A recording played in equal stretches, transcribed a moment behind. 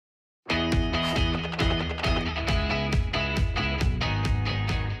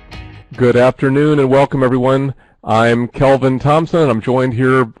Good afternoon and welcome everyone. I'm Kelvin Thompson. I'm joined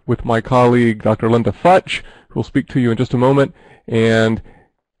here with my colleague Dr. Linda Futch, who will speak to you in just a moment. And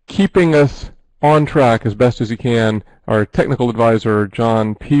keeping us on track as best as he can, our technical advisor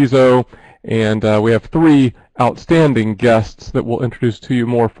John Pizzo. And we have three outstanding guests that we'll introduce to you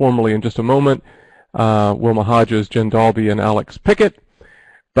more formally in just a moment. Wilma Hodges, Jen Dalby, and Alex Pickett.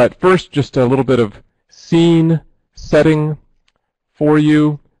 But first, just a little bit of scene setting for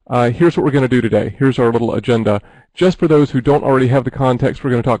you. Here's what we're going to do today. Here's our little agenda. Just for those who don't already have the context,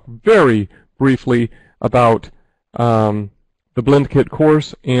 we're going to talk very briefly about the BlendKit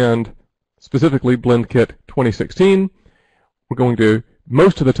course and specifically BlendKit 2016. We're going to,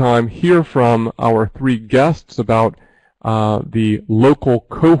 most of the time, hear from our three guests about the local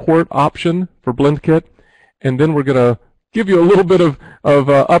cohort option for BlendKit, and then we're going to give you a little bit of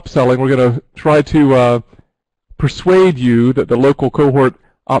upselling. We're going to try to persuade you that the local cohort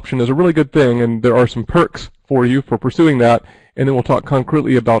option is a really good thing, and there are some perks for you for pursuing that, and then we'll talk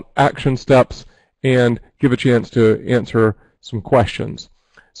concretely about action steps and give a chance to answer some questions.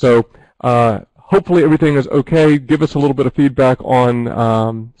 So hopefully everything is okay. Give us a little bit of feedback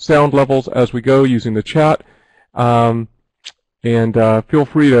on sound levels as we go using the chat, and feel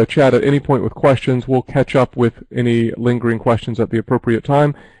free to chat at any point with questions. We'll catch up with any lingering questions at the appropriate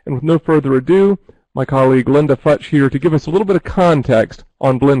time. And with no further ado, my colleague Linda Futch here to give us a little bit of context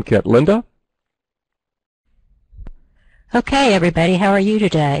on BlendKit. Linda? Okay, everybody, how are you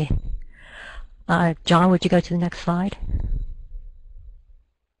today? John, would you go to the next slide?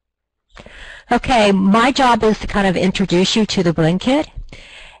 Okay, my job is to kind of introduce you to the BlendKit,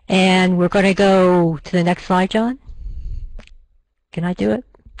 and we're going to go to the next slide, John. Can I do it?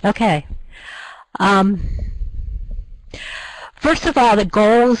 Okay. First of all, the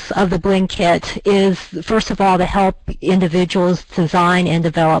goals of the BlendKit is, first of all, to help individuals design and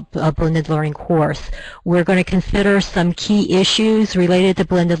develop a blended learning course. We're going to consider some key issues related to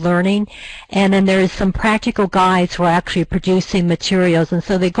blended learning, and then there's some practical guides for actually producing materials. And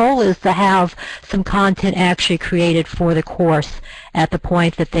so the goal is to have some content actually created for the course at the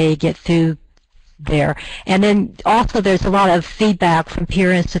point that they get through there. And then also there's a lot of feedback from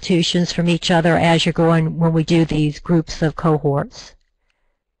peer institutions from each other as you're going when we do these groups of cohorts.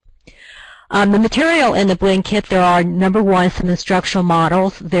 The material in the BlendKit, there are, number one, some instructional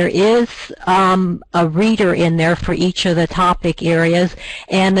models. There is a reader in there for each of the topic areas,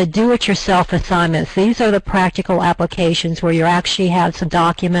 and the do-it-yourself assignments. These are the practical applications where you actually have some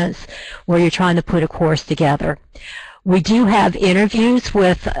documents where you're trying to put a course together. We do have interviews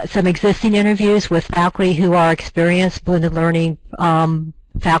with some existing interviews with faculty who are experienced blended learning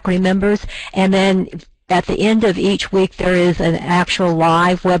faculty members, and then at the end of each week there is an actual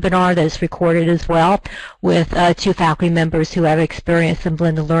live webinar that's recorded as well with two faculty members who have experience in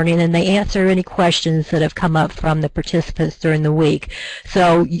blended learning, and they answer any questions that have come up from the participants during the week.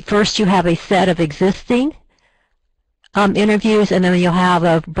 So first you have a set of existing interviews, and then you'll have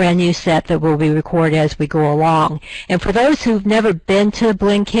a brand new set that will be recorded as we go along. And for those who've never been to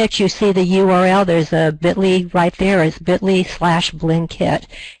BlendKit, you see the URL. There's a bit.ly right there. It's bit.ly/BlendKit,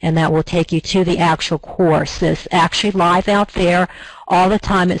 and that will take you to the actual course. It's actually live out there all the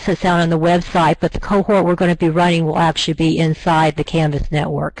time. It sits out on the website, but the cohort we're going to be running will actually be inside the Canvas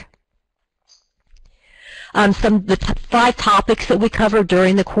network. The 5 topics that we cover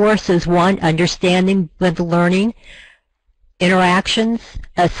during the course is 1, understanding blended learning, interactions,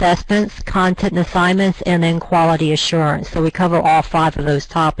 assessments, content and assignments, and then quality assurance. So we cover all 5 of those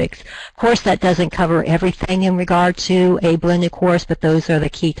topics. Of course, that doesn't cover everything in regard to a blended course, but those are the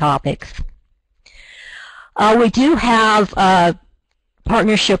key topics. We do have a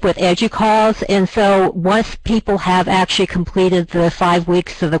partnership with EduCause, and so once people have actually completed the 5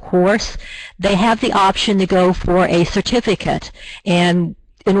 weeks of the course, they have the option to go for a certificate. And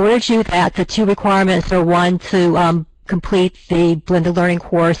in order to do that, the 2 requirements are, 1, to complete the blended learning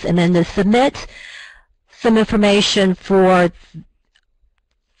course, and then to submit some information for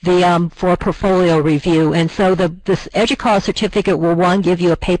the for portfolio review. And so this EduCause certificate will, 1, give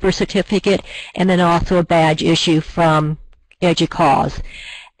you a paper certificate, and then also a badge issue from EduCause.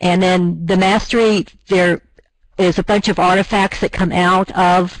 And then the mastery, there is a bunch of artifacts that come out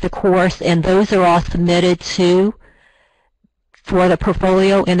of the course, and those are all submitted for the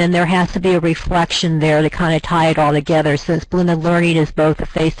portfolio, and then there has to be a reflection there to kind of tie it all together, since blended learning is both a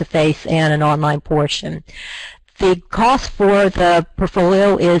face-to-face and an online portion. The cost for the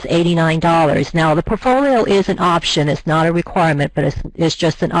portfolio is $89. Now, the portfolio is an option. It's not a requirement, but it's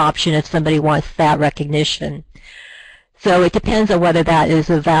just an option if somebody wants that recognition. So it depends on whether that is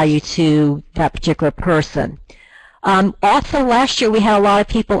of value to that particular person. Also, last year we had a lot of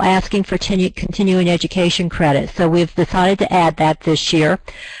people asking for continuing education credit, so we've decided to add that this year.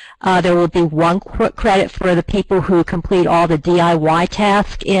 There will be one credit for the people who complete all the DIY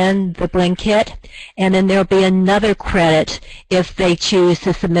tasks in the BlendKit, and then there will be another credit if they choose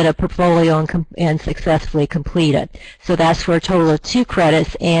to submit a portfolio and successfully complete it. So that's for a total of 2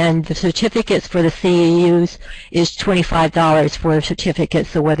 credits, and the certificates for the CEUs is $25 for the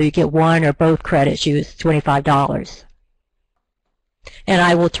certificates, so whether you get one or both credits, you use $25. And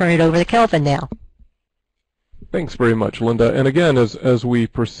I will turn it over to Kelvin now. Thanks very much, Linda. And again, as we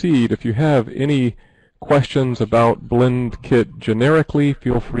proceed, if you have any questions about BlendKit generically,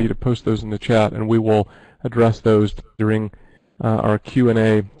 feel free to post those in the chat, and we will address those during our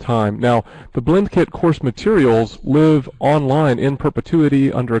Q&A time. Now, the BlendKit course materials live online in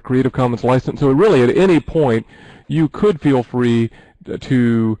perpetuity under a Creative Commons license, so really at any point you could feel free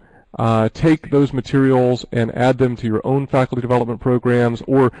to take those materials and add them to your own faculty development programs,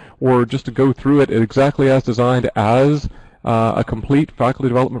 or just to go through it exactly as designed as a complete faculty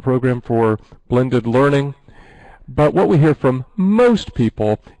development program for blended learning. But what we hear from most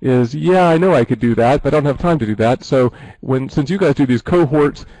people is, yeah, I know I could do that, but I don't have time to do that. So since you guys do these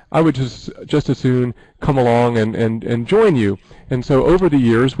cohorts, I would just as soon come along and join you. And so over the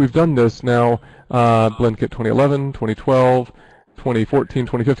years, we've done this now, BlendKit 2011, 2012, 2014,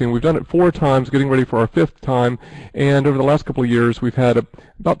 2015. We've done it 4 times, getting ready for our 5th time, and over the last couple of years we've had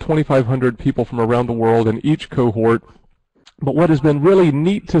about 2,500 people from around the world in each cohort. But what has been really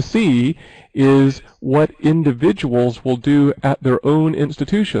neat to see is what individuals will do at their own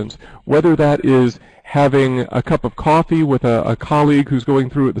institutions, whether that is having a cup of coffee with a colleague who's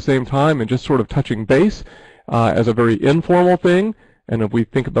going through at the same time and just sort of touching base as a very informal thing. And if we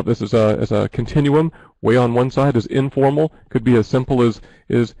think about this as a continuum, way on one side is informal, could be as simple as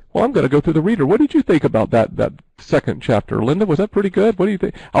well, I'm going to go through the reader. What did you think about that 2nd chapter? Linda, was that pretty good? What do you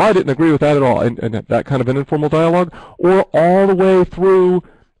think? Oh, I didn't agree with that at all. And that kind of an informal dialogue, or all the way through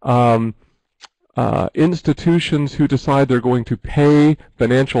institutions who decide they're going to pay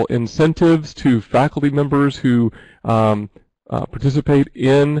financial incentives to faculty members who participate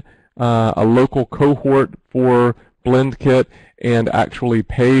in a local cohort for BlendKit and actually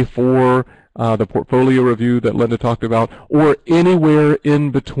pay for the portfolio review that Linda talked about, or anywhere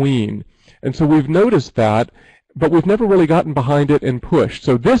in between. And so we've noticed that, but we've never really gotten behind it and pushed.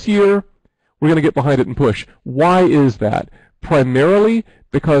 So this year, we're going to get behind it and push. Why is that? Primarily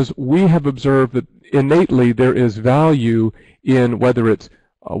because we have observed that innately there is value in whether it's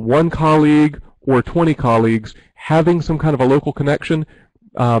one colleague or 20 colleagues having some kind of a local connection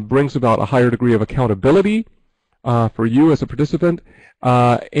brings about a higher degree of accountability for you as a participant,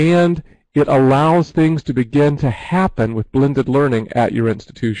 and it allows things to begin to happen with blended learning at your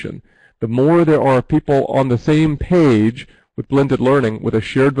institution. The more there are people on the same page with blended learning, with a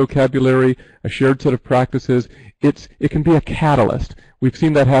shared vocabulary, a shared set of practices, it can be a catalyst. We've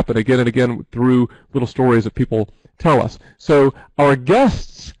seen that happen again and again through little stories that people tell us. So our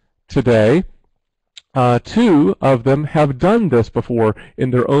guests today, 2 of them have done this before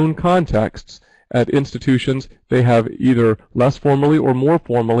in their own contexts at institutions. They have either less formally or more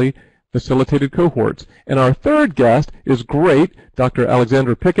formally facilitated cohorts. And our 3rd guest is great. Dr.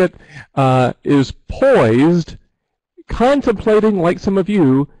 Alexandra Pickett is poised, contemplating, like some of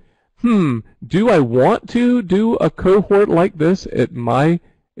you, do I want to do a cohort like this at my,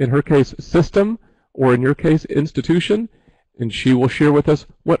 in her case, system, or in your case, institution? And she will share with us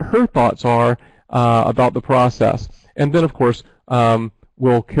what her thoughts are about the process. And then, of course,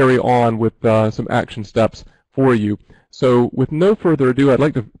 we'll carry on with some action steps for you. So with no further ado, I'd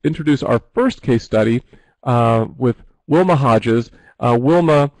like to introduce our first case study with Wilma Hodges.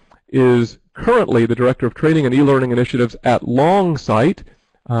 Wilma is currently the Director of Training and E-Learning Initiatives at Longsight,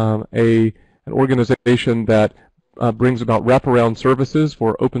 an organization that brings about wraparound services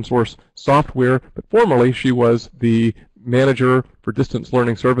for open source software, but formerly she was the manager for distance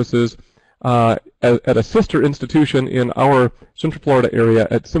learning services at a sister institution in our Central Florida area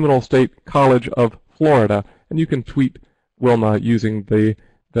at Seminole State College of Florida. And you can tweet Wilma using the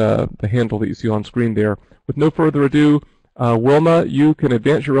handle that you see on screen there. With no further ado, Wilma, you can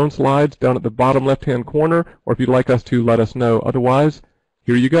advance your own slides down at the bottom left-hand corner, or if you'd like us to, let us know. Otherwise,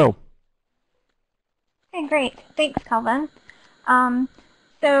 here you go. Okay, great. Thanks, Kelvin. Kelvin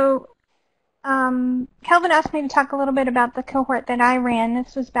asked me to talk a little bit about the cohort that I ran.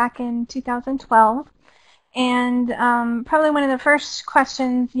 This was back in 2012. And probably one of the first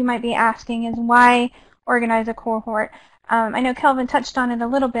questions you might be asking is why organize a cohort? I know Kelvin touched on it a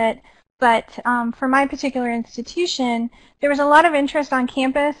little bit, but for my particular institution, there was a lot of interest on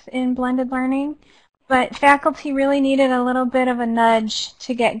campus in blended learning, but faculty really needed a little bit of a nudge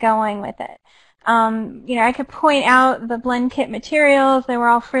to get going with it. I could point out the BlendKit materials, they were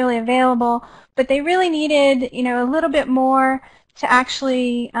all freely available, but they really needed, a little bit more to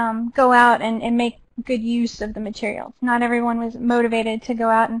actually go out and make good use of the materials. Not everyone was motivated to go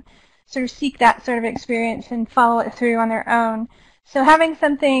out and sort of seek that sort of experience and follow it through on their own. So having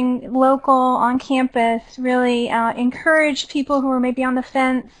something local on campus really encouraged people who were maybe on the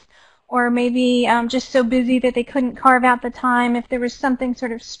fence or maybe just so busy that they couldn't carve out the time. If there was something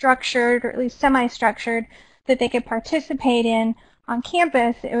sort of structured or at least semi-structured that they could participate in on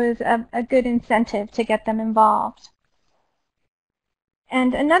campus, it was a good incentive to get them involved.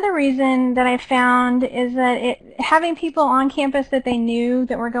 And another reason that I found is that having people on campus that they knew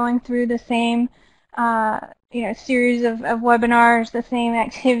that were going through the same series of webinars, the same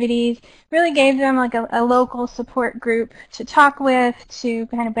activities, really gave them like a local support group to talk with, to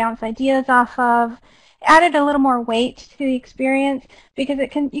kind of bounce ideas off of. Added a little more weight to the experience because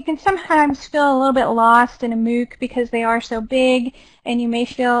you can sometimes feel a little bit lost in a MOOC because they are so big, and you may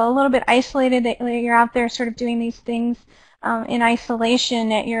feel a little bit isolated that you're out there sort of doing these things in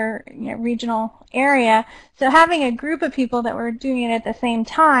isolation at your regional area. So having a group of people that were doing it at the same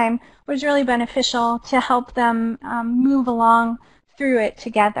time was really beneficial to help them move along through it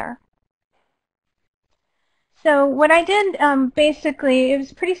together. So what I did basically, it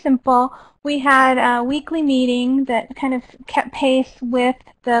was pretty simple. We had a weekly meeting that kind of kept pace with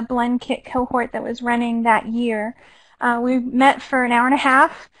the BlendKit cohort that was running that year. We met for an hour and a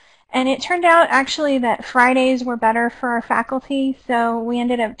half. And it turned out actually that Fridays were better for our faculty, so we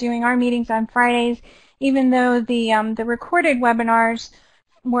ended up doing our meetings on Fridays, even though the recorded webinars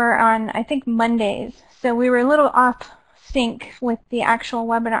were on, I think, Mondays. So we were a little off sync with the actual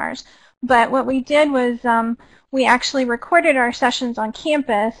webinars. But what we did was we actually recorded our sessions on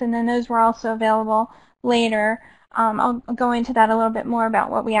campus, and then those were also available later. I'll go into that a little bit more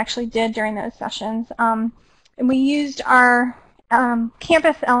about what we actually did during those sessions. And we used our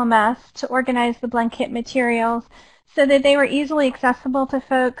campus LMS to organize the BlendKit materials so that they were easily accessible to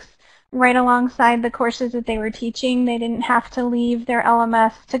folks right alongside the courses that they were teaching. They didn't have to leave their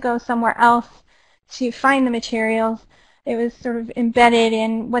LMS to go somewhere else to find the materials. It was sort of embedded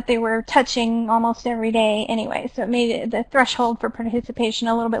in what they were touching almost every day anyway, so it made the threshold for participation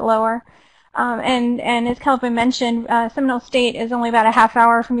a little bit lower. And as Kelvin mentioned, Seminole State is only about a half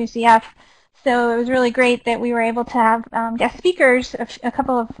hour from UCF. So it was really great that we were able to have guest speakers a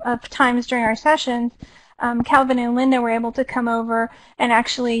couple of times during our sessions. Calvin and Linda were able to come over and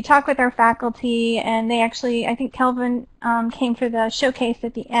actually talk with our faculty, and they actually, I think Calvin came for the showcase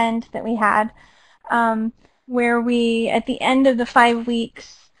at the end that we had, where we, at the end of the 5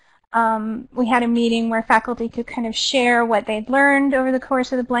 weeks, we had a meeting where faculty could kind of share what they'd learned over the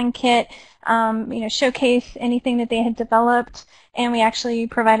course of the BlendKit, showcase anything that they had developed, and we actually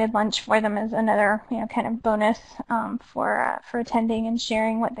provided lunch for them as another, kind of bonus for attending and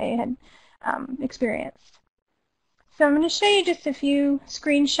sharing what they had experienced. So I'm going to show you just a few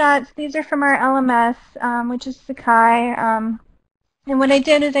screenshots. These are from our LMS, which is Sakai. And what I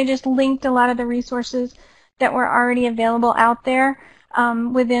did is I just linked a lot of the resources that were already available out there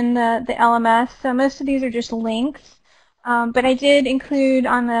within the LMS. So most of these are just links. But I did include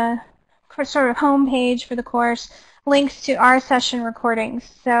on the sort of home page for the course links to our session recordings.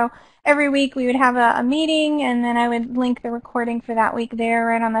 So every week we would have a meeting, and then I would link the recording for that week there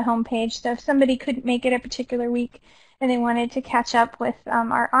right on the home page. So if somebody couldn't make it a particular week and they wanted to catch up with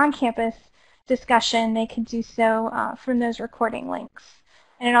our on-campus discussion, they could do so from those recording links.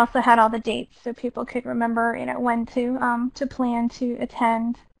 And it also had all the dates so people could remember when to plan to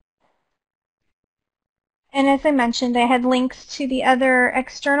attend. And as I mentioned, I had links to the other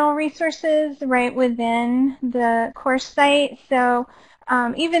external resources right within the course site. So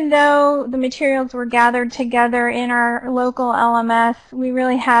even though the materials were gathered together in our local LMS, we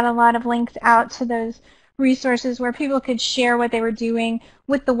really had a lot of links out to those resources where people could share what they were doing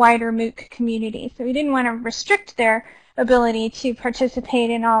with the wider MOOC community. So we didn't want to restrict their ability to participate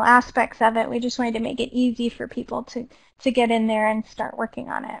in all aspects of it. We just wanted to make it easy for people to get in there and start working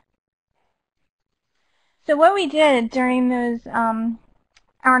on it. So what we did during those hour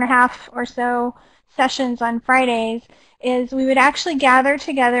and a half or so sessions on Fridays is we would actually gather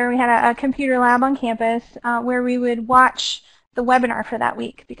together. We had a computer lab on campus where we would watch the webinar for that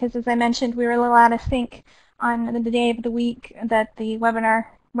week, because as I mentioned, we were a little out of sync on the day of the week that the webinar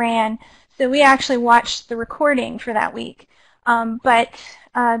ran. So we actually watched the recording for that week. But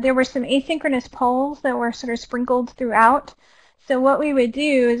there were some asynchronous polls that were sort of sprinkled throughout. So what we would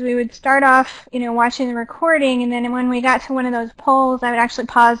do is we would start off, watching the recording, and then when we got to one of those polls, I would actually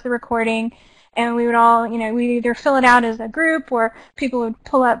pause the recording and we would all, we'd either fill it out as a group, or people would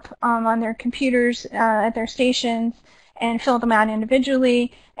pull up on their computers at their stations and fill them out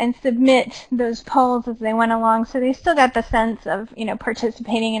individually and submit those polls as they went along, so they still got the sense of,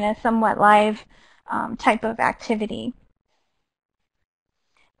 participating in a somewhat live type of activity.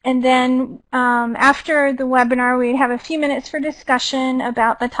 And then after the webinar, we'd have a few minutes for discussion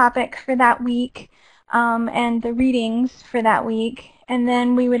about the topic for that week and the readings for that week. And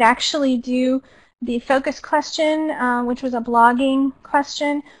then we would actually do the focus question, which was a blogging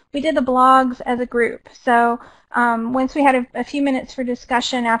question. We did the blogs as a group. So once we had a few minutes for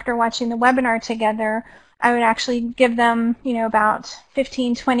discussion after watching the webinar together, I would actually give them, about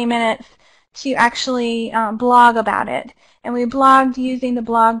 15, 20 minutes to actually blog about it. And we blogged using the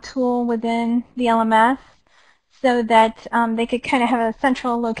blog tool within the LMS so that they could kind of have a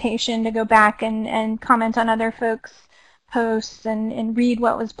central location to go back and comment on other folks' posts and read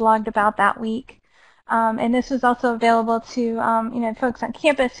what was blogged about that week. And this was also available to folks on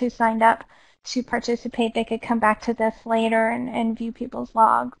campus who signed up to participate. They could come back to this later and view people's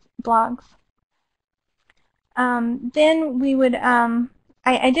blogs. Then we would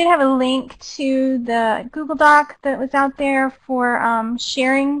I did have a link to the Google Doc that was out there for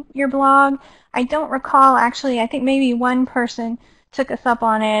sharing your blog. I don't recall, actually, I think maybe one person took us up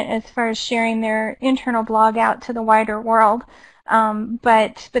on it as far as sharing their internal blog out to the wider world.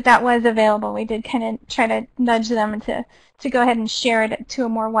 But that was available. We did kind of try to nudge them to go ahead and share it to a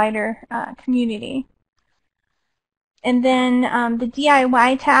more wider community. And then the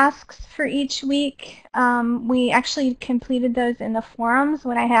DIY tasks for each week, we actually completed those in the forums.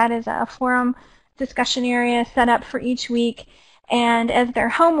 What I had is a forum discussion area set up for each week, and as their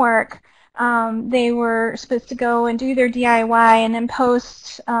homework, they were supposed to go and do their DIY and then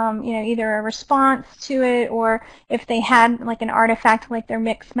post either a response to it, or if they had like an artifact like their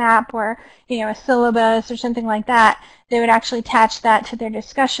mix map or a syllabus or something like that, they would actually attach that to their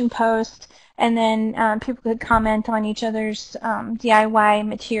discussion post. And then people could comment on each other's DIY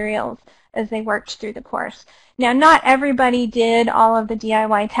materials as they worked through the course. Now, not everybody did all of the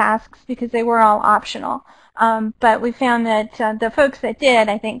DIY tasks because they were all optional. But we found that the folks that did,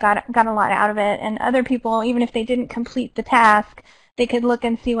 I think, got a lot out of it. And other people, even if they didn't complete the task, they could look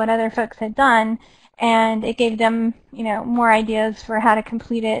and see what other folks had done. And it gave them, more ideas for how to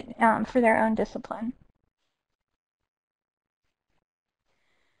complete it for their own discipline.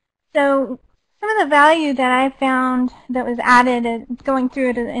 So some of the value that I found that was added going through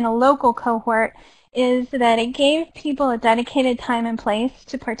it in a local cohort is that it gave people a dedicated time and place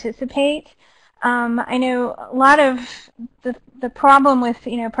to participate. I know a lot of the problem with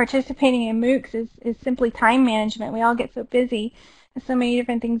participating in MOOCs is simply time management. We all get so busy. There's so many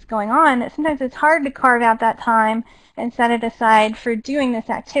different things going on that sometimes it's hard to carve out that time and set it aside for doing this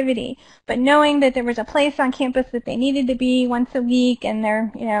activity. But knowing that there was a place on campus that they needed to be once a week, and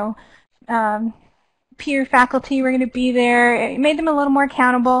their peer faculty were going to be there, it made them a little more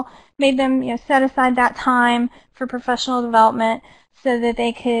accountable, made them set aside that time for professional development so that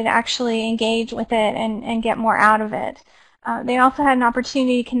they could actually engage with it and get more out of it. They also had an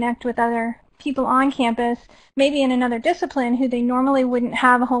opportunity to connect with other people on campus, maybe in another discipline who they normally wouldn't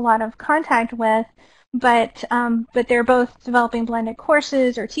have a whole lot of contact with, but they're both developing blended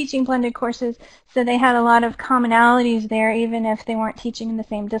courses or teaching blended courses, so they had a lot of commonalities there even if they weren't teaching in the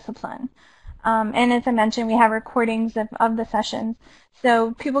same discipline. And as I mentioned, we have recordings of the sessions,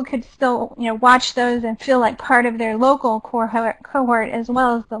 so people could still watch those and feel like part of their local cohort as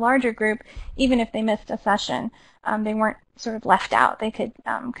well as the larger group, even if they missed a session. They weren't sort of left out. They could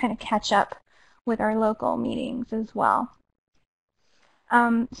kind of catch up with our local meetings as well.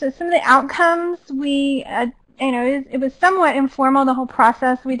 So some of the outcomes, it was somewhat informal, the whole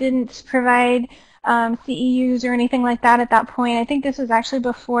process. We didn't provide CEUs or anything like that at that point. I think this was actually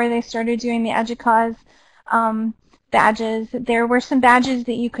before they started doing the EDUCAUSE badges. There were some badges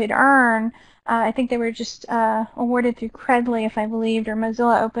that you could earn. I think they were just awarded through Credly, if I believed, or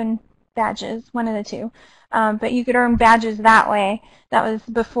Mozilla Open badges, one of the two. But you could earn badges that way. That was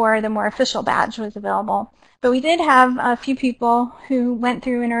before the more official badge was available. But we did have a few people who went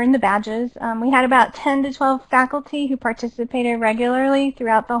through and earned the badges. We had about 10 to 12 faculty who participated regularly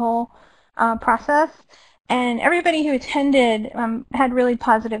throughout the whole process. And everybody who attended had really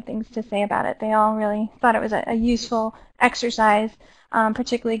positive things to say about it. They all really thought it was a useful exercise,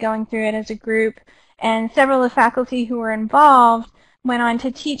 particularly going through it as a group. And several of the faculty who were involved went on to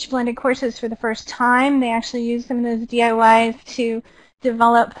teach blended courses for the first time. They actually used some of those DIYs to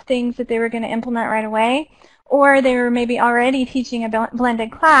develop things that they were going to implement right away. Or they were maybe already teaching a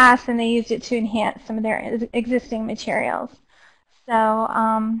blended class and they used it to enhance some of their existing materials. So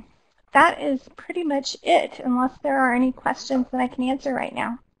that is pretty much it, unless there are any questions that I can answer right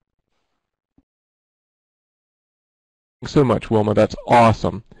now. Thanks so much, Wilma. That's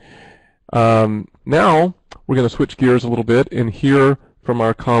awesome. Now we're going to switch gears a little bit and hear from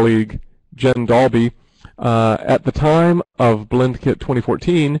our colleague Jen Dalby. At the time of BlendKit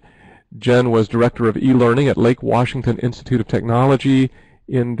 2014, Jen was Director of E-Learning at Lake Washington Institute of Technology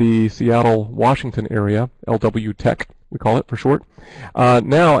in the Seattle, Washington area, LW Tech, we call it for short.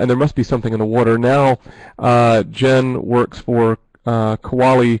 Now, and there must be something in the water, now Jen works for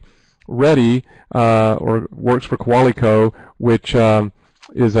Koali Ready, or works for Koalico, which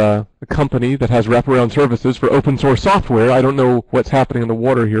is a company that has wraparound services for open source software. I don't know what's happening in the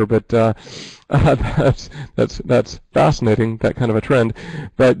water here, but that's fascinating, that kind of a trend.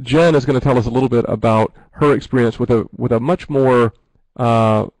 But Jen is going to tell us a little bit about her experience with a much more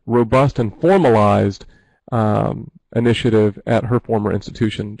robust and formalized initiative at her former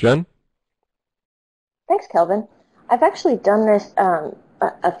institution. Jen? Thanks, Kelvin. I've actually done this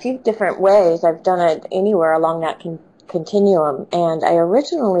a few different ways. I've done it anywhere along that continuum, and I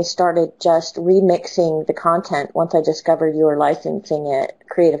originally started just remixing the content once I discovered you were licensing it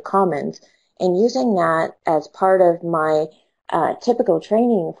Creative Commons, and using that as part of my typical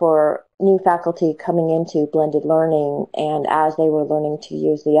training for new faculty coming into blended learning and as they were learning to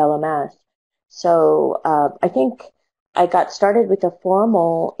use the LMS. So I think I got started with the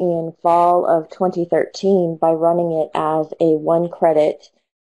formal in fall of 2013 by running it as a 1-credit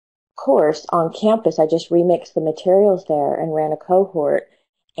course on campus. I just remixed the materials there and ran a cohort.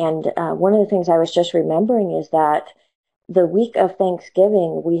 And one of the things I was just remembering is that the week of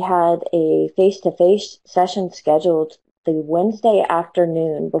Thanksgiving, we had a face-to-face session scheduled the Wednesday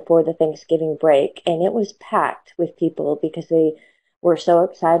afternoon before the Thanksgiving break, and it was packed with people because they were so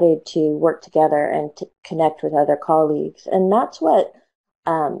excited to work together and to connect with other colleagues. And that's what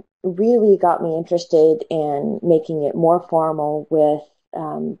really got me interested in making it more formal with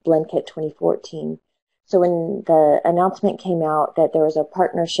BlendKit 2014. So when the announcement came out that there was a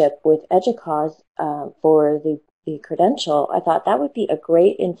partnership with EDUCAUSE for the credential, I thought that would be a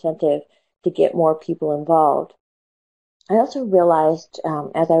great incentive to get more people involved. I also realized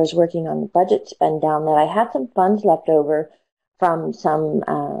as I was working on budget spend down that I had some funds left over from some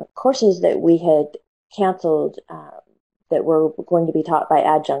courses that we had canceled that were going to be taught by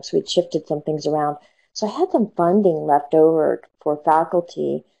adjuncts. We'd shifted some things around. So I had some funding left over for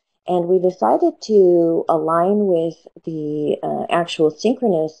faculty, and we decided to align with the actual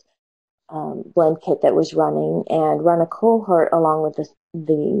synchronous BlendKit that was running and run a cohort along with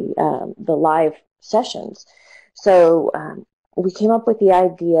the live sessions. So we came up with the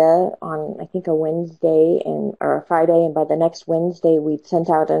idea on, I think, a Wednesday or a Friday, and by the next Wednesday, we'd sent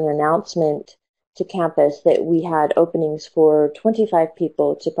out an announcement to campus that we had openings for 25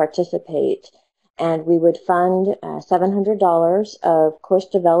 people to participate, and we would fund $700 of course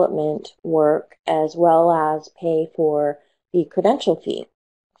development work as well as pay for the credential fee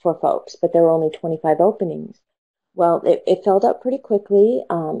for folks, but there were only 25 openings. Well, it filled up pretty quickly,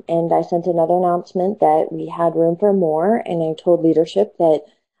 and I sent another announcement that we had room for more, and I told leadership that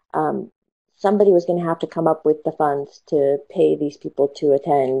somebody was going to have to come up with the funds to pay these people to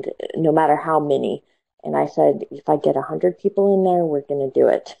attend, no matter how many. And I said, if I get 100 people in there, we're going to do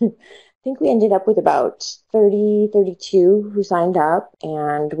it. I think we ended up with about 32 who signed up,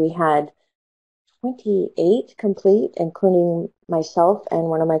 and we had 28 complete, including myself and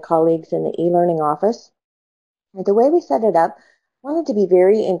one of my colleagues in the e-learning office. And the way we set it up, wanted to be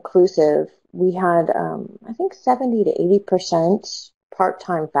very inclusive. We had, I think, 70 to 80%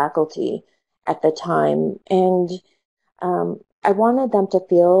 part-time faculty at the time, and I wanted them to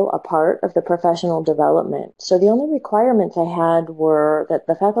feel a part of the professional development. So the only requirements I had were that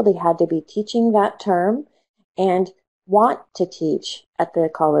the faculty had to be teaching that term and want to teach at the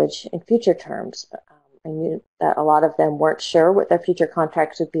college in future terms. I knew that a lot of them weren't sure what their future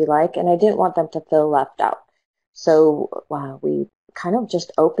contracts would be like, and I didn't want them to feel left out. So we kind of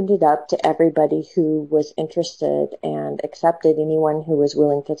just opened it up to everybody who was interested and accepted anyone who was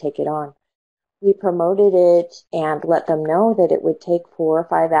willing to take it on. We promoted it and let them know that it would take 4 or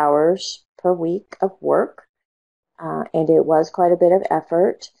 5 hours per week of work, and it was quite a bit of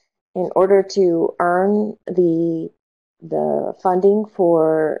effort. In order to earn the funding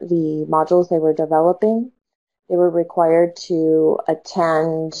for the modules they were developing, they were required to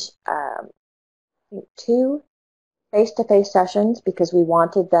attend 2 face-to-face sessions because we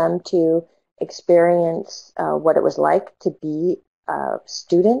wanted them to experience what it was like to be a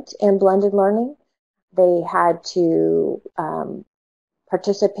student in blended learning. They had to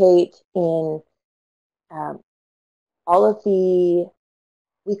participate in all of the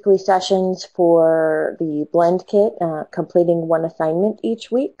weekly sessions for the BlendKit, completing one assignment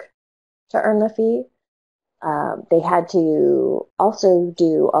each week to earn the fee. They had to also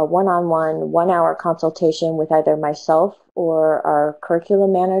do a one-on-one, 1-hour consultation with either myself or our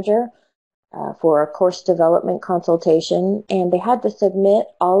curriculum manager for a course development consultation, and they had to submit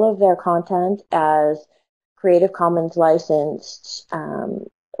all of their content as Creative Commons licensed,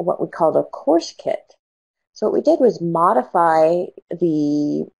 what we called a course kit. So what we did was modify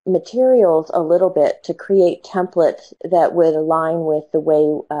the materials a little bit to create templates that would align with the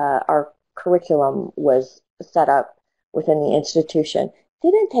way our curriculum was set up within the institution.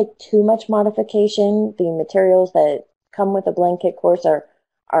 It didn't take too much modification. The materials that come with a BlendKit course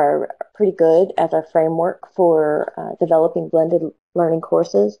are pretty good as a framework for developing blended learning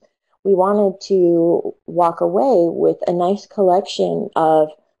courses. We wanted to walk away with a nice collection of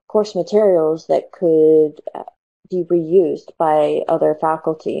course materials that could be reused by other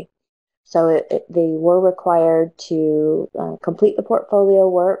faculty. So they were required to complete the portfolio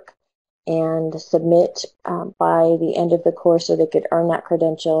work and submit by the end of the course so they could earn that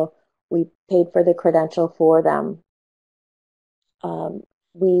credential. We paid for the credential for them.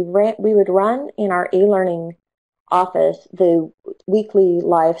 We would run in our e-learning office the weekly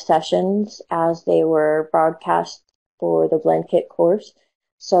live sessions as they were broadcast for the BlendKit course,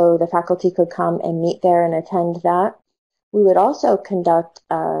 so the faculty could come and meet there and attend that. We would also conduct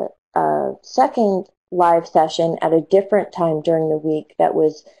a second live session at a different time during the week that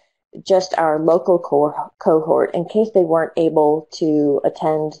was just our local cohort in case they weren't able to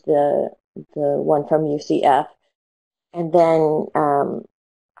attend the one from UCF. And then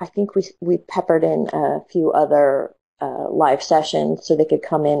I think we peppered in a few other live sessions so they could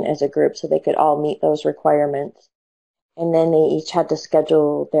come in as a group so they could all meet those requirements. And then they each had to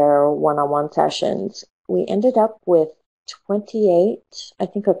schedule their one-on-one sessions. We ended up with 28, I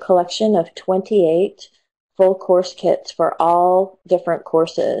think a collection of 28 full course kits for all different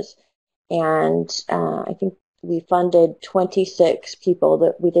courses. And I think we funded 26 people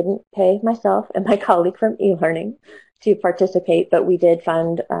that we didn't pay, myself and my colleague from e-learning, to participate, but we did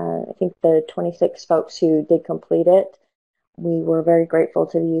fund, I think, the 26 folks who did complete it. We were very grateful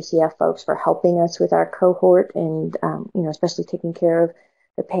to the UCF folks for helping us with our cohort and, especially taking care of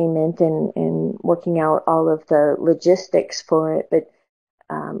the payment and working out all of the logistics for it. But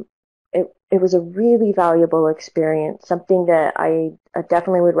it was a really valuable experience, something that I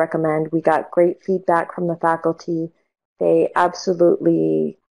definitely would recommend. We got great feedback from the faculty. They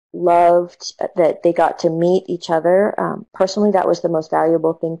absolutely loved that they got to meet each other. Personally, that was the most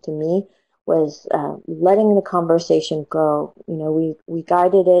valuable thing to me, was letting the conversation go. We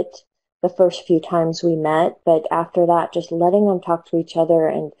guided it the first few times we met, but after that, just letting them talk to each other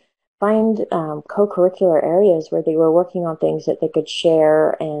and find co-curricular areas where they were working on things that they could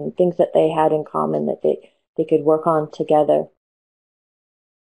share and things that they had in common that they could work on together.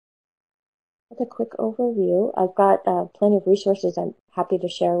 That's a quick overview. I've got plenty of resources I'm happy to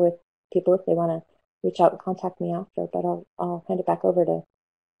share with people if they want to reach out and contact me after, but I'll hand it back over to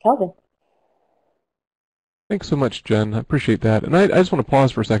Kelvin. Thanks so much, Jen. I appreciate that. And I just want to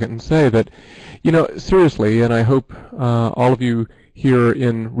pause for a second and say that, seriously, and I hope all of you here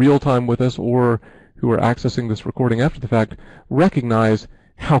in real time with us or who are accessing this recording after the fact recognize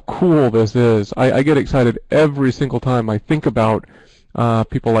how cool this is. I get excited every single time I think about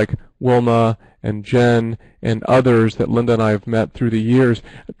people like Wilma and Jen and others that Linda and I have met through the years.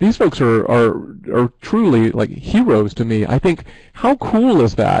 These folks are truly like heroes to me. I think, how cool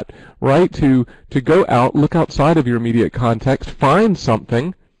is that, right? To go out, look outside of your immediate context, find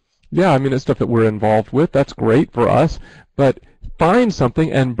something. Yeah, I mean, it's stuff that we're involved with. That's great for us. But find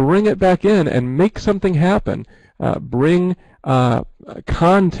something and bring it back in and make something happen. Bring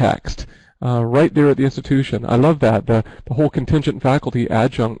context. Right there at the institution. I love that. The whole contingent faculty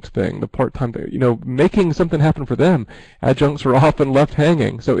adjunct thing, the part-time, making something happen for them. Adjuncts are often left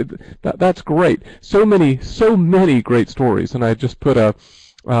hanging. So that's great. So many great stories. And I just put a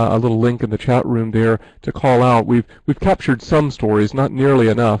little link in the chat room there to call out. We've captured some stories, not nearly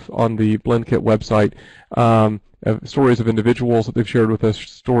enough, on the BlendKit website. Stories of individuals that they've shared with us,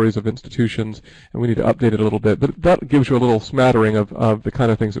 stories of institutions, and we need to update it a little bit. But that gives you a little smattering of the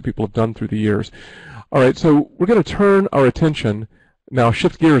kind of things that people have done through the years. All right, so we're going to turn our attention now,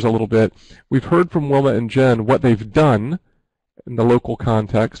 shift gears a little bit. We've heard from Wilma and Jen what they've done in the local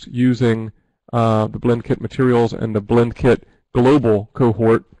context using the BlendKit materials and the BlendKit global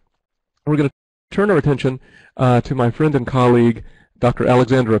cohort. We're going to turn our attention to my friend and colleague, Dr.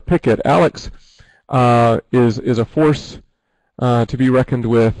 Alexandra Pickett. Alex is a force to be reckoned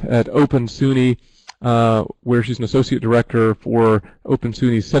with at Open SUNY. where she's an associate director for Open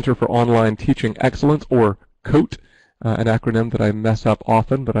SUNY's Center for Online Teaching Excellence, or COAT, an acronym that I mess up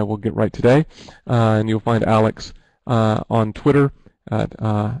often, but I will get right today. And you'll find Alex on Twitter at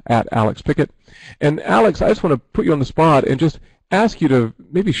Alex Pickett. And Alex, I just want to put you on the spot and just ask you to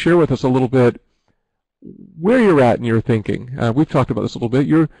maybe share with us a little bit where you're at in your thinking. We've talked about this a little bit.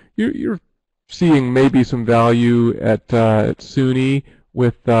 You're seeing maybe some value at SUNY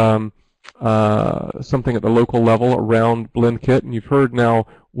with something at the local level around BlendKit, and you've heard now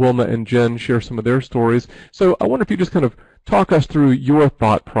Wilma and Jen share some of their stories. So I wonder if you just kind of talk us through your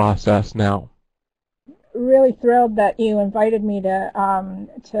thought process now. Really thrilled that you invited me to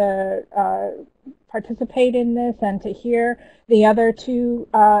participate in this and to hear the other two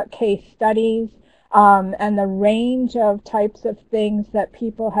case studies and the range of types of things that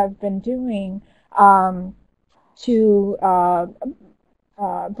people have been doing to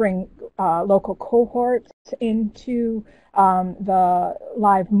bring local cohorts into the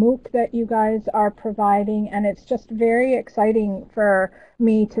live MOOC that you guys are providing, and it's just very exciting for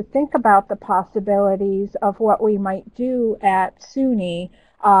me to think about the possibilities of what we might do at SUNY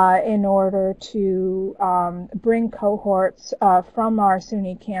in order to bring cohorts from our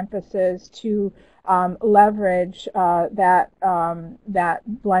SUNY campuses to leverage that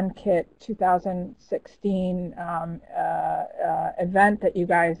BlendKit 2016 event that you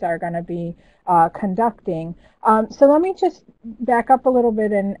guys are going to be conducting. So let me just back up a little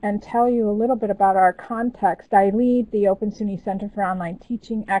bit and tell you a little bit about our context. I lead the Open SUNY Center for Online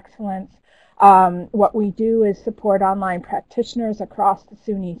Teaching Excellence. What we do is support online practitioners across the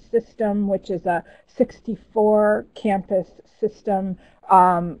SUNY system, which is a 64 campus system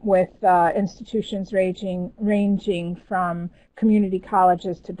with institutions ranging from community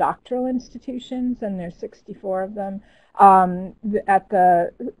colleges to doctoral institutions, and there's 64 of them. At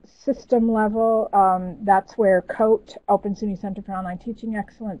the system level, that's where COAT, Open SUNY Center for Online Teaching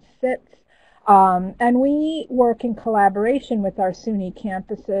Excellence, sits. And we work in collaboration with our SUNY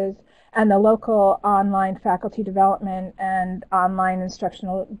campuses and the local online faculty development and online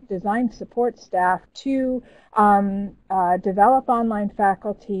instructional design support staff to develop online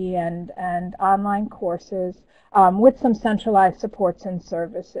faculty and online courses with some centralized supports and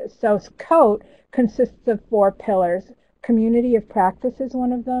services. So COAT consists of 4 pillars. Community of practice is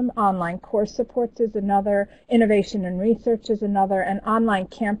one of them, online course supports is another, innovation and research is another, and online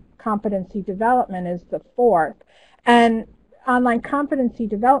competency development is the 4th. And online competency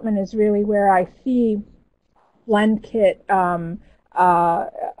development is really where I see BlendKit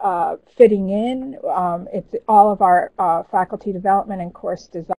fitting in. It's all of our faculty development and course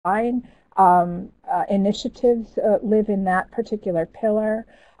design initiatives live in that particular pillar.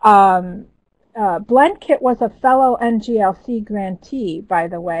 BlendKit was a fellow NGLC grantee, by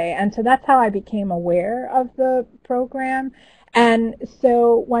the way, and so that's how I became aware of the program. And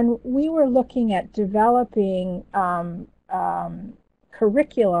so when we were looking at developing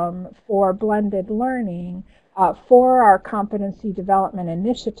curriculum for blended learning for our competency development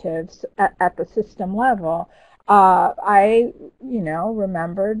initiatives at the system level, I,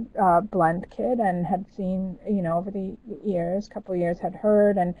 remembered BlendKit and had seen, over the years, couple of years, had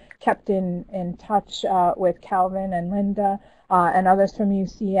heard and kept in touch with Calvin and Linda and others from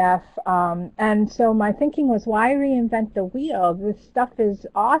UCF. And so my thinking was, why reinvent the wheel? This stuff is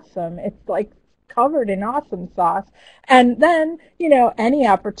awesome. It's like covered in awesome sauce. And then, any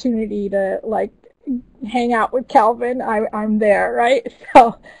opportunity to hang out with Calvin, I'm there, right?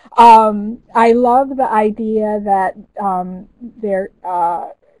 So I love the idea that there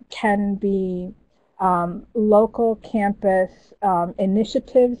can be local campus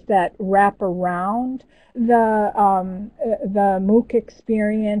initiatives that wrap around the MOOC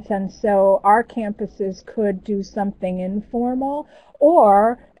experience, and so our campuses could do something informal,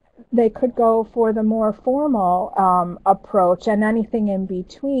 or they could go for the more formal approach and anything in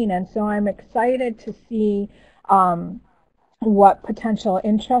between. And so I'm excited to see what potential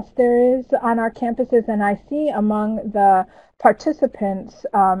interest there is on our campuses. And I see among the participants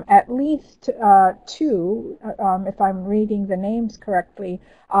at least 2, if I'm reading the names correctly,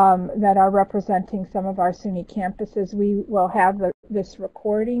 that are representing some of our SUNY campuses. We will have this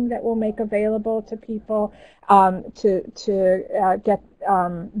recording that we'll make available to people to get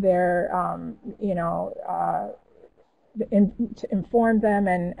their, to inform them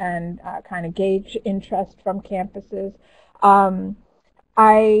and kind of gauge interest from campuses.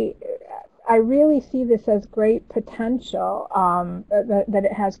 I I really see this as great potential, that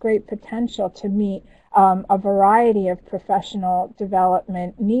it has great potential to meet a variety of professional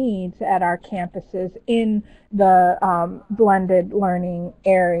development needs at our campuses in the blended learning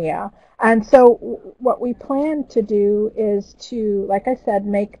area. And so what we plan to do is to, like I said,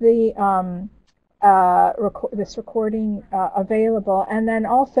 make the this recording available, and then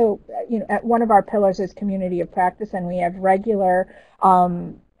also, at one of our pillars is community of practice, and we have regular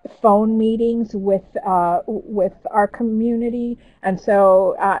phone meetings with our community, and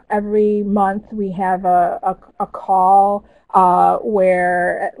so every month we have a call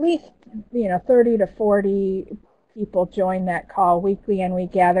where at least 30 to 40 people join that call weekly, and we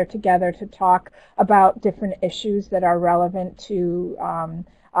gather together to talk about different issues that are relevant to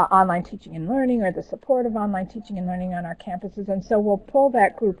online teaching and learning, or the support of online teaching and learning on our campuses. And so we'll pull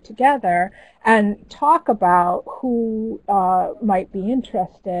that group together and talk about who might be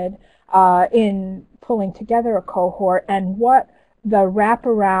interested in pulling together a cohort, and what the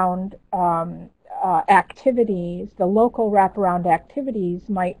wraparound activities, the local wraparound activities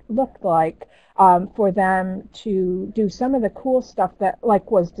might look like for them to do some of the cool stuff that,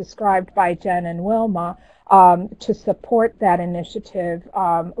 like was described by Jen and Wilma, to support that initiative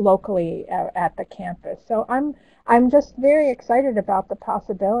locally at the campus. So I'm just very excited about the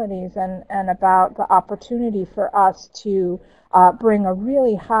possibilities and about the opportunity for us to bring a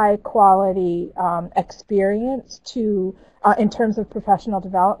really high quality experience to in terms of professional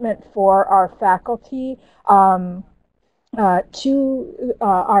development for our faculty to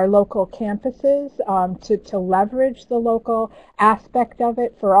our local campuses, to leverage the local aspect of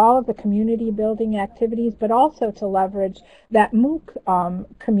it for all of the community building activities, but also to leverage that MOOC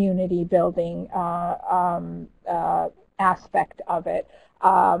community building aspect of it.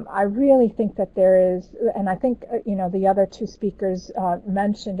 I really think that there is, and I think the other two speakers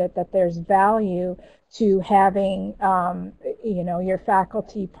mentioned it, that there's value to having your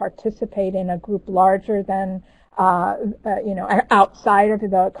faculty participate in a group larger than outside of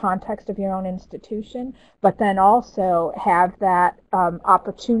the context of your own institution, but then also have that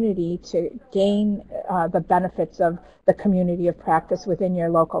opportunity to gain the benefits of the community of practice within your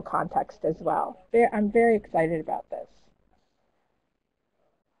local context as well. I'm very excited about this.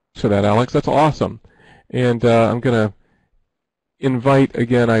 For that, Alex, that's awesome. And I'm going to invite,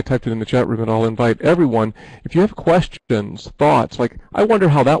 again, I typed it in the chat room, and I'll invite everyone, if you have questions, thoughts, like, I wonder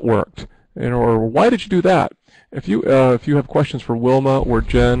how that worked, or why did you do that? If you have questions for Wilma or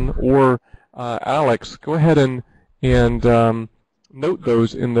Jen or Alex, go ahead and note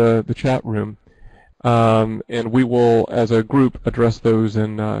those in the chat room, and we will, as a group, address those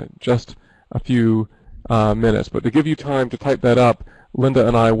in just a few minutes. But to give you time to type that up, Linda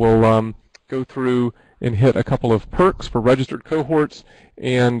and I will go through and hit a couple of perks for registered cohorts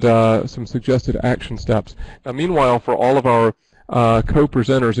and some suggested action steps. Now, meanwhile, for all of our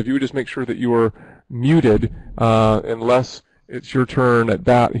co-presenters, if you would just make sure that you are muted unless it's your turn at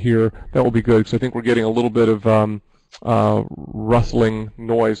bat here, that will be good, because I think we're getting a little bit of rustling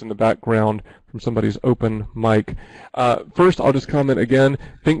noise in the background from somebody's open mic. First, I'll just comment again,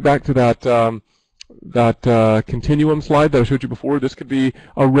 think back to that continuum slide that I showed you before. This could be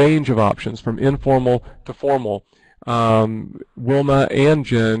a range of options from informal to formal. Wilma and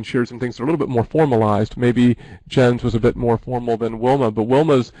Jen shared some things that are a little bit more formalized. Maybe Jen's was a bit more formal than Wilma, but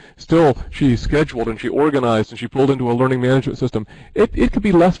Wilma's still, she scheduled and she organized and she pulled into a learning management system. It could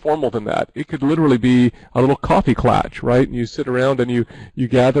be less formal than that. It could literally be a little coffee klatch, right? And you sit around and you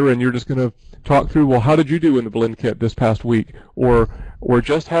gather and you're just going to talk through, well, how did you do in the BlendKit this past week? Or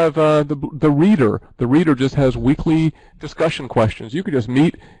just have the reader. The reader just has weekly discussion questions. You could just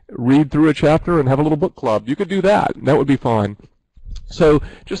meet, read through a chapter, and have a little book club. You could do that. That would be fine. So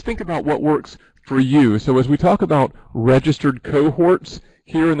just think about what works for you. So as we talk about registered cohorts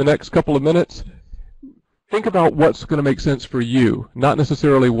here in the next couple of minutes, think about what's going to make sense for you, not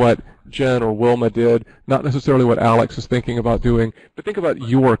necessarily what Jen or Wilma did, not necessarily what Alex is thinking about doing, but think about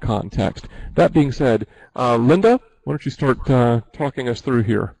your context. That being said, Linda, why don't you start talking us through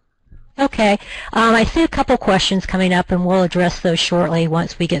here? Okay. I see a couple questions coming up, and we'll address those shortly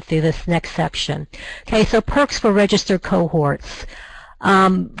once we get through this next section. Okay, so perks for registered cohorts.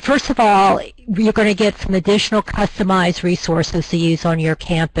 First of all, you're going to get some additional customized resources to use on your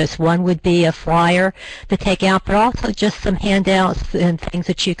campus. One would be a flyer to take out, but also just some handouts and things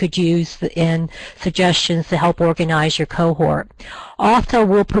that you could use in suggestions to help organize your cohort. Also,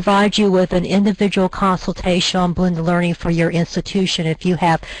 we'll provide you with an individual consultation on blended learning for your institution if you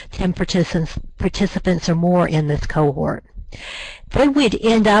have 10 participants or more in this cohort. Then we'd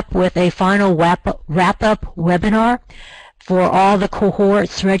end up with a final wrap-up webinar. for all the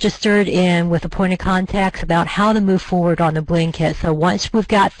cohorts registered and with appointed contacts about how to move forward on the BlendKit. So once we've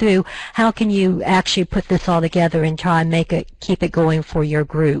got through, how can you actually put this all together and try and keep it going for your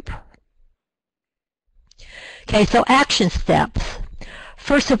group? Okay, so action steps.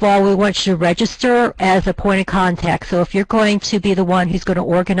 First of all, we want you to register as a point of contact. So if you're going to be the one who's going to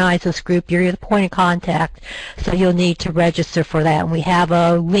organize this group, you're the point of contact, so you'll need to register for that. And we have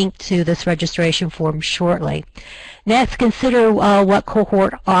a link to this registration form shortly. Next, consider what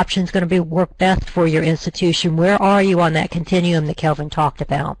cohort option is going to work best for your institution. Where are you on that continuum that Kelvin talked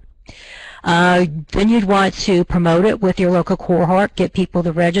about? Then you'd want to promote it with your local cohort, get people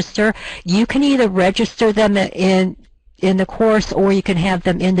to register. You can either register them in the course, or you can have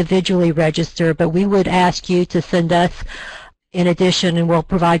them individually register, but we would ask you to send us in addition, and we'll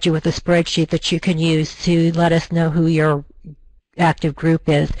provide you with a spreadsheet that you can use to let us know who your active group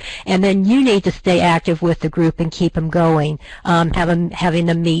is. And then you need to stay active with the group and keep them going, having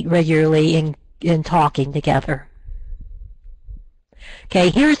them meet regularly and talking together. Okay,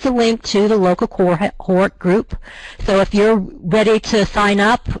 here's the link to the local cohort group. So if you're ready to sign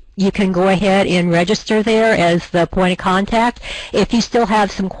up, you can go ahead and register there as the point of contact. If you still have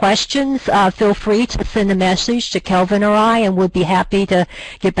some questions, feel free to send a message to Kelvin or I, and we'll be happy to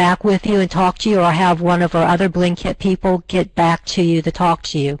get back with you and talk to you, or have one of our other BlendKit people get back to you to talk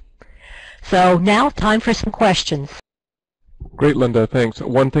to you. So now, time for some questions. Great, Linda, thanks.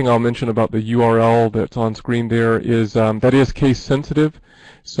 One thing I'll mention about the URL that's on screen there is that is case sensitive.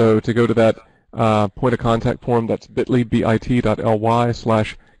 So to go to that point of contact form, that's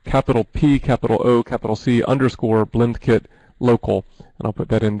bit.ly/P_O_C_BlendKit local. And I'll put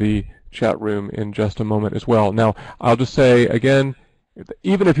that in the chat room in just a moment as well. Now, I'll just say again,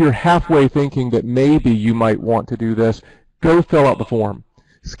 even if you're halfway thinking that maybe you might want to do this, go fill out the form.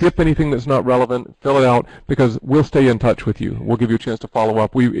 Skip anything that's not relevant, fill it out, because we'll stay in touch with you. We'll give you a chance to follow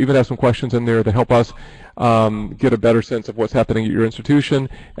up. We even have some questions in there to help us get a better sense of what's happening at your institution,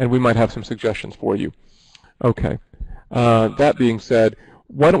 and we might have some suggestions for you. Okay. That being said,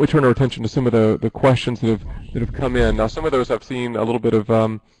 why don't we turn our attention to some of the questions that have come in. Now, some of those I've seen a little bit of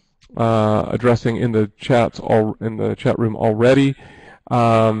addressing in the chat room already.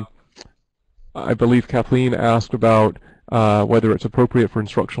 I believe Kathleen asked about whether it's appropriate for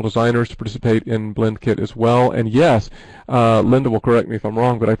instructional designers to participate in BlendKit as well. And yes, Linda will correct me if I'm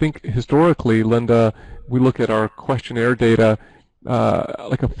wrong, but I think historically, Linda, we look at our questionnaire data,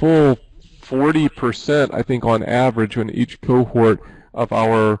 like a full 40%, I think, on average, in each cohort of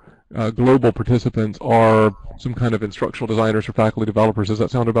our global participants are some kind of instructional designers or faculty developers. Does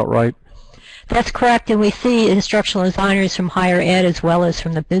that sound about right? That's correct, and we see instructional designers from higher ed as well as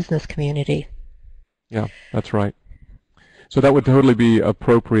from the business community. Yeah, that's right. So that would totally be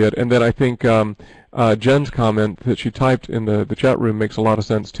appropriate. And then I think Jen's comment that she typed in the chat room makes a lot of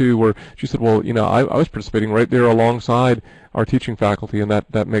sense too, where she said, well, you know, I was participating right there alongside our teaching faculty, and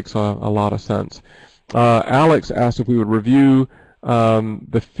that makes a lot of sense. Alex asked if we would review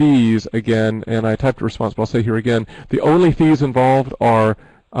the fees again, and I typed a response, but I'll say here again, the only fees involved are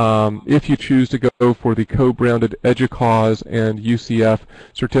if you choose to go for the co-branded EDUCAUSE and UCF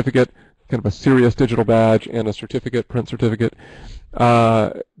certificate, kind of a serious digital badge and a certificate, print certificate.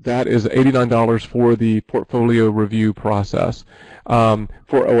 That is $89 for the portfolio review process. And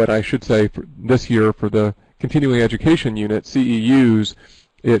I should say for this year for the continuing education unit, CEUs,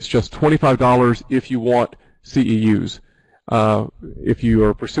 it's just $25 if you want CEUs. If you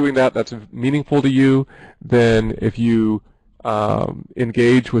are pursuing that, that's meaningful to you. Then if you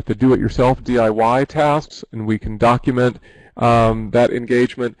engage with the do-it-yourself DIY tasks, and we can document that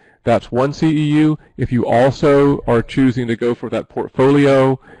engagement, that's one CEU. If you also are choosing to go for that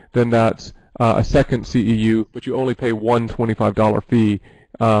portfolio, then that's a second CEU, but you only pay one $25 fee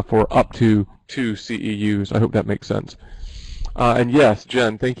for up to 2 CEUs. I hope that makes sense. And yes,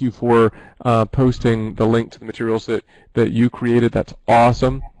 Jen, thank you for posting the link to the materials that you created. That's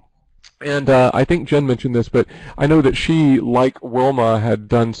awesome. And I think Jen mentioned this, but I know that she, like Wilma, had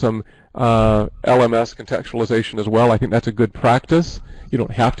done some LMS contextualization as well. I think that's a good practice. You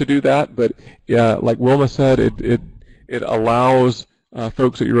don't have to do that, but like Wilma said, it allows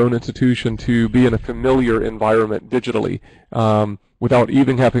folks at your own institution to be in a familiar environment digitally without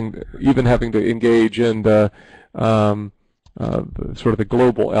even having to engage in the sort of the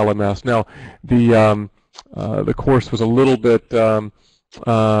global LMS. Now, the course was a little bit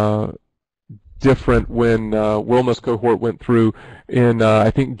different when Wilma's cohort went through, and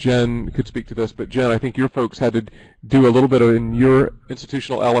I think Jen could speak to this, but Jen, I think your folks had to do a little bit in your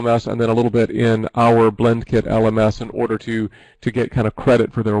institutional LMS and then a little bit in our BlendKit LMS in order to get kind of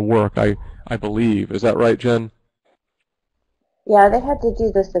credit for their work, I believe. Is that right, Jen? Yeah, they had to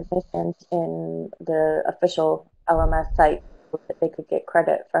do the submissions in the official LMS site so that they could get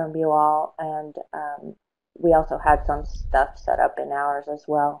credit from you all, and we also had some stuff set up in ours as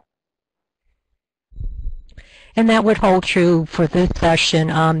well. And that would hold true for this session.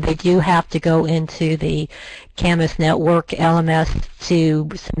 They do have to go into the Canvas Network LMS to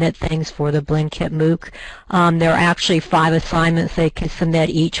submit things for the BlendKit MOOC. There are actually 5 assignments they can submit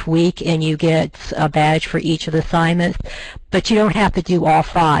each week, and you get a badge for each of the assignments. But you don't have to do all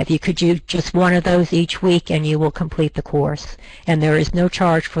 5. You could do just one of those each week, and you will complete the course. And there is no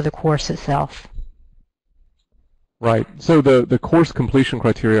charge for the course itself. Right. So the course completion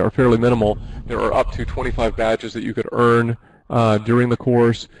criteria are fairly minimal. There are up to 25 badges that you could earn during the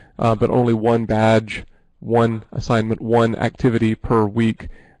course, but only 1 badge, 1 assignment, 1 activity per week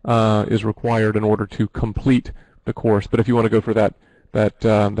is required in order to complete the course. But if you want to go for that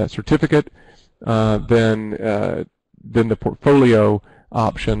certificate, then the portfolio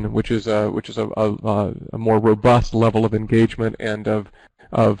option, which is a more robust level of engagement and of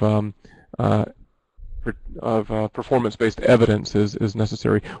performance-based evidence is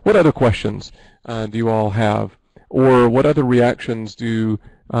necessary. What other questions do you all have? Or what other reactions do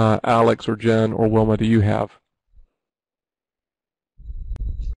Alex or Jen or Wilma do you have?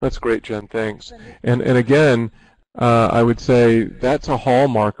 That's great, Jen. Thanks. And again, I would say that's a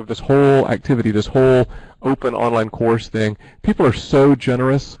hallmark of this whole activity, this whole open online course thing. People are so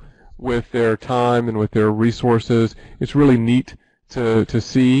generous with their time and with their resources. It's really neat to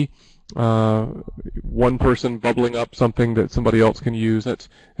see one person bubbling up something that somebody else can use.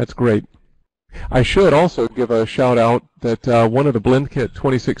 That's great. I should also give a shout out that one of the BlendKit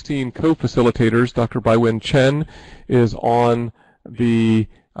 2016 co-facilitators, Dr. Baiwen Chen, is on the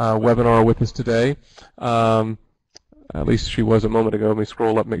webinar with us today. At least she was a moment ago. Let me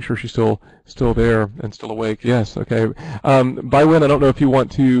scroll up, make sure she's still there and still awake. Yes, okay. Baiwen, I don't know if you want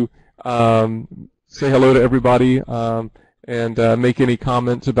to say hello to everybody and make any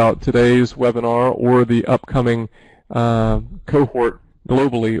comments about today's webinar or the upcoming cohort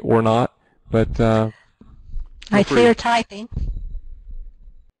globally or not. But I see her typing.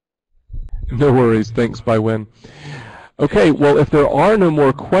 No worries. Thanks, Baiwen. Okay, well, if there are no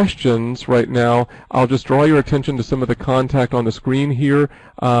more questions right now, I'll just draw your attention to some of the contact on the screen here.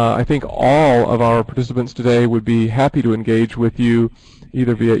 I think all of our participants today would be happy to engage with you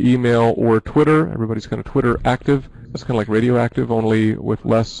either via email or Twitter. Everybody's kind of Twitter active. That's kind of like radioactive, only with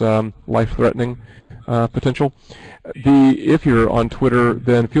less life-threatening potential. If you're on Twitter,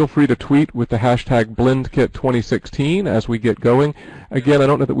 then feel free to tweet with the hashtag BlendKit2016 as we get going. Again, I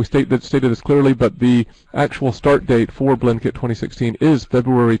don't know that we stated this clearly, but the actual start date for BlendKit 2016 is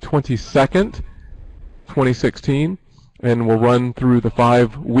February 22nd, 2016, and we'll run through the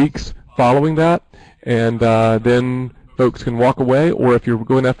 5 weeks following that, and then folks can walk away, or if you're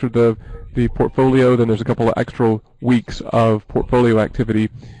going after the portfolio, then there's a couple of extra weeks of portfolio activity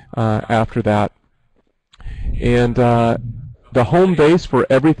after that. And the home base for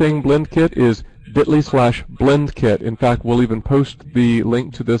everything BlendKit is bit.ly/BlendKit. In fact, we'll even post the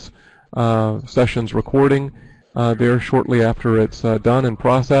link to this session's recording there shortly after it's done and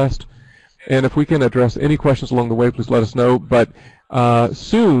processed. And if we can address any questions along the way, please let us know. But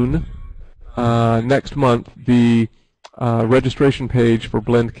soon, next month, the registration page for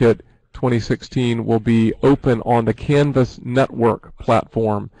BlendKit 2016 will be open on the Canvas Network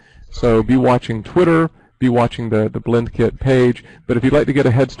platform. So be watching Twitter, be watching the BlendKit page, but if you'd like to get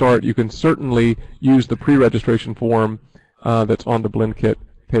a head start, you can certainly use the pre-registration form that's on the BlendKit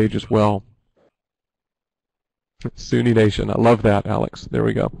page as well. SUNY Nation, I love that, Alex. There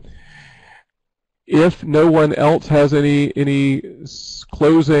we go. If no one else has any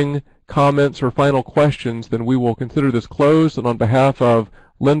closing comments or final questions, then we will consider this closed, and on behalf of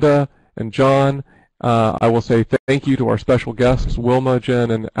Linda and John, I will say thank you to our special guests, Wilma, Jen,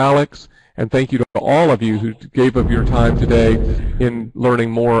 and Alex, and thank you to all of you who gave of your time today in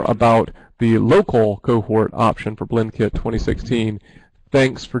learning more about the local cohort option for BlendKit 2016.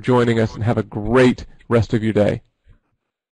 Thanks for joining us, and have a great rest of your day.